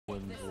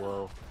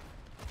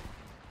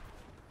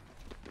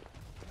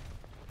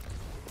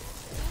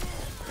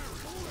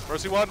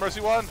Mercy one,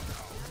 Mercy one.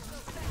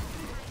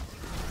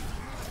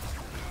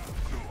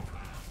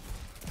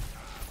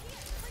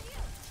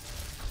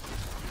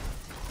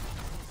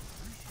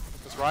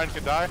 This Ryan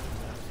can die.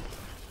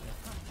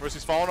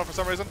 Mercy's falling him for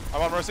some reason.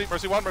 I'm on Mercy.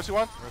 Mercy one, Mercy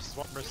one. Mercy's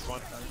one, Mercy's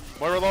one.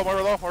 Moira low,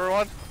 Moira low, Moira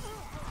one.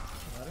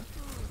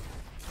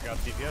 I got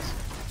DPS.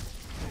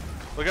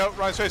 Look out,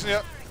 Ryan's chasing you.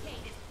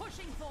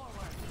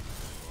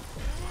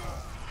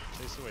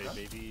 Chase away,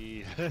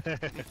 baby.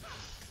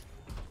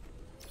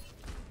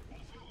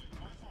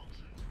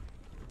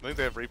 I think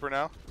they have Reaper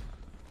now.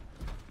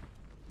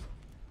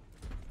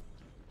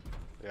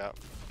 Yeah.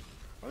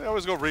 They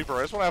always go Reaper.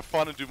 I just want to have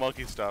fun and do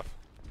monkey stuff.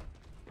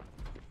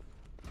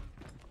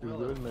 You're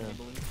good, man.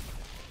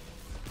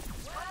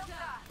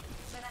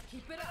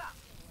 Keep it up.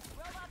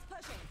 Robots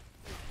pushing.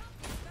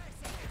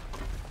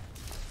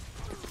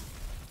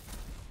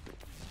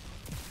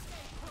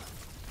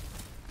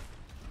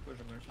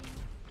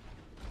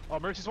 Oh,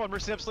 Mercy's one,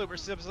 Mercy's absolute,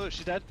 Mercy's absolute.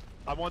 She's dead.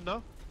 I'm one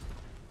though.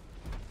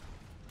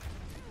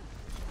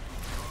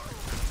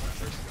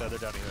 Mercy's dead. They're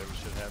down here. We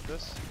should have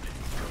this.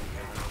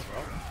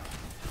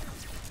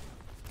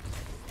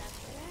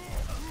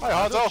 Hi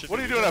Hanzo, what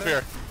are you doing up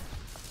here?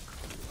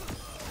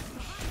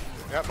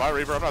 Yeah, bye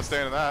Reaper. I'm not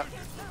staying in that.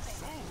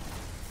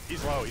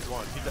 He's low. He's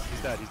one. He's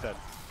dead. He's dead.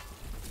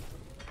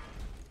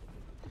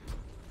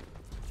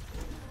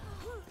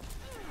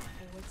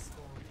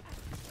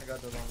 I got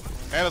the long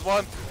one. Anna's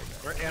one.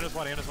 Anna's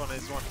one. Anna's one.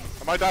 Anna's one.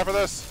 I might die for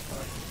this.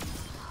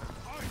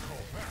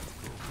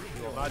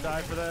 You will not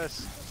die for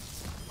this.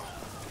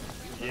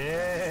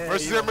 Yeah.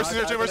 Mercy's here. Mercy's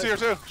here too. Mercy's here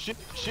too. She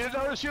didn't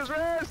notice she was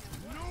raised.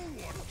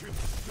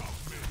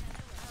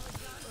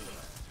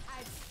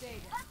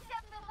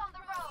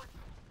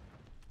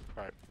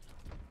 All right,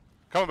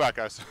 coming back,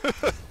 guys.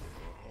 This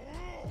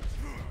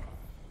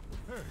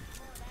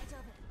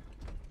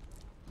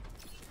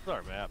is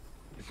our map.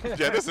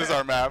 Yeah, this is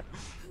our map.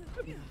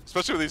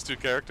 Especially with these two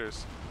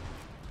characters.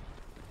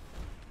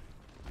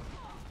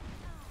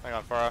 Hang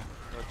on, Farah.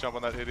 I'm gonna jump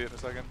on that idiot in a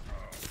second.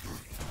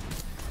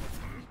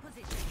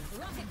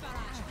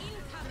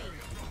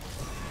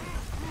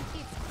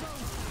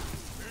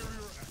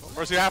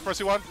 Mercy half,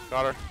 Mercy one.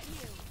 Got her.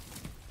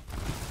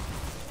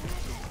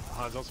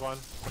 Hanzo's one.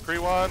 McCree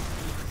one.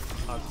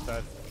 Hanzo's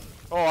dead.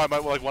 Oh, I'm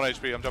at like 1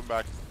 HP. I'm jumping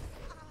back.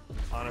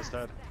 Anna's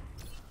dead.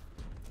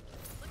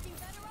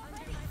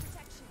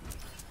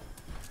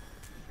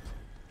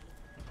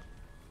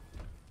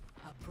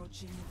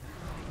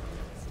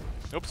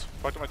 Oops,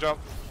 fucked up my jump.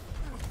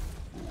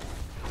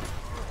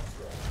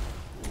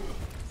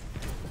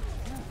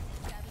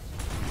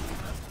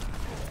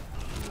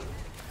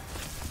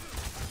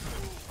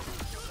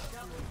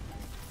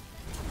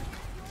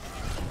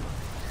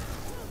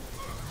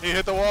 He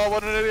hit the wall,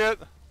 what an idiot.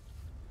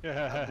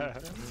 Yeah.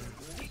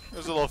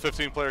 There's a little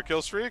 15-player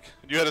kill streak.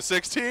 You had a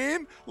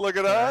 16? Look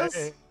at us.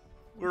 Hey.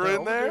 We're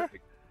in there.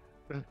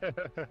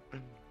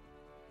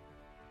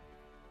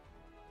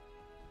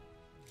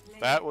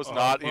 That was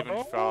not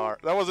even fair.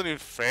 That wasn't even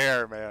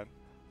fair, man.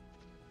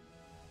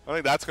 I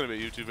think that's gonna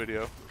be a YouTube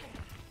video.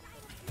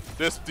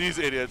 These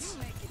idiots.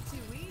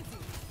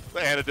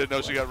 Anna didn't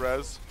know she got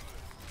res.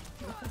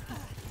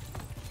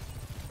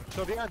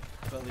 So beyond.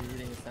 Probably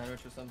eating a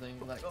sandwich or something.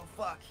 Like, oh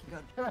fuck, you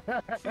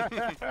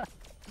got.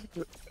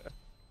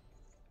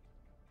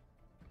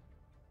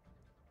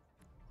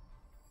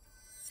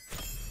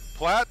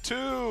 Plat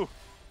 2.